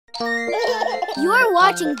You're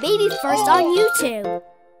watching BabyFirst on YouTube.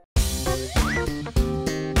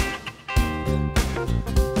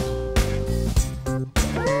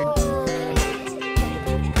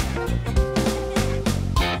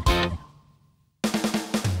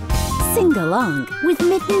 Sing along with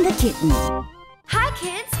Mitten the Kitten. Hi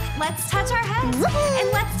kids, let's touch our heads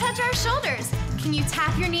and let's touch our shoulders. Can you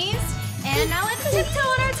tap your knees? And now let's tiptoe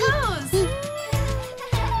on our toes.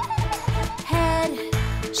 Head,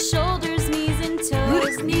 shoulders, knees and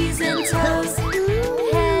toes, knees and toes.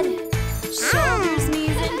 Head, shoulders,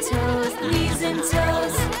 knees and toes, knees and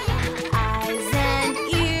toes. Eyes and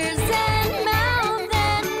ears and mouth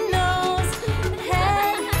and nose.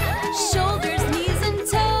 Head, shoulders, knees and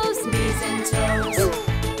toes, knees and toes.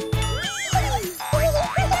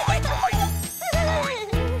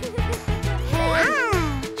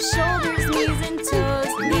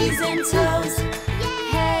 Toes.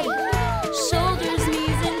 Head, shoulders,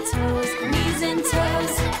 knees and toes, knees and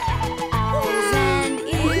toes. Eyes and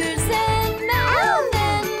ears and mouth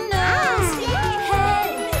and nose.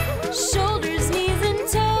 Head, shoulders, knees and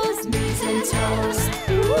toes, knees and toes.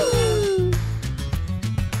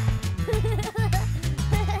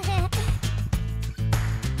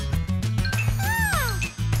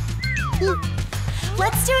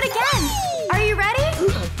 Let's do it again. Are you ready?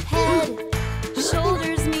 Head,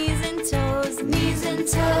 shoulders, knees and toes, knees and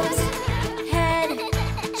toes. Head,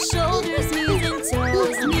 shoulders, knees and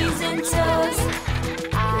toes, knees and toes.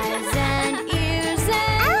 Eyes and ears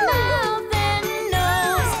and mouth and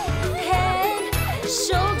nose. Head,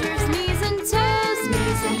 shoulders, knees and toes,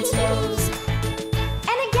 knees and toes.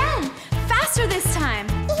 And again, faster this time.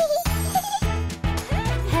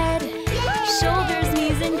 Head, shoulders,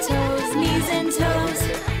 knees and toes, knees and toes.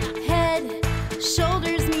 Head,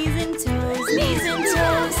 shoulders, knees and toes, knees and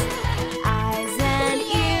toes. Eyes and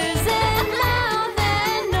ears and mouth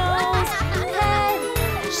and nose. Head,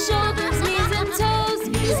 shoulders, knees and toes,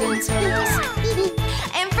 knees and toes.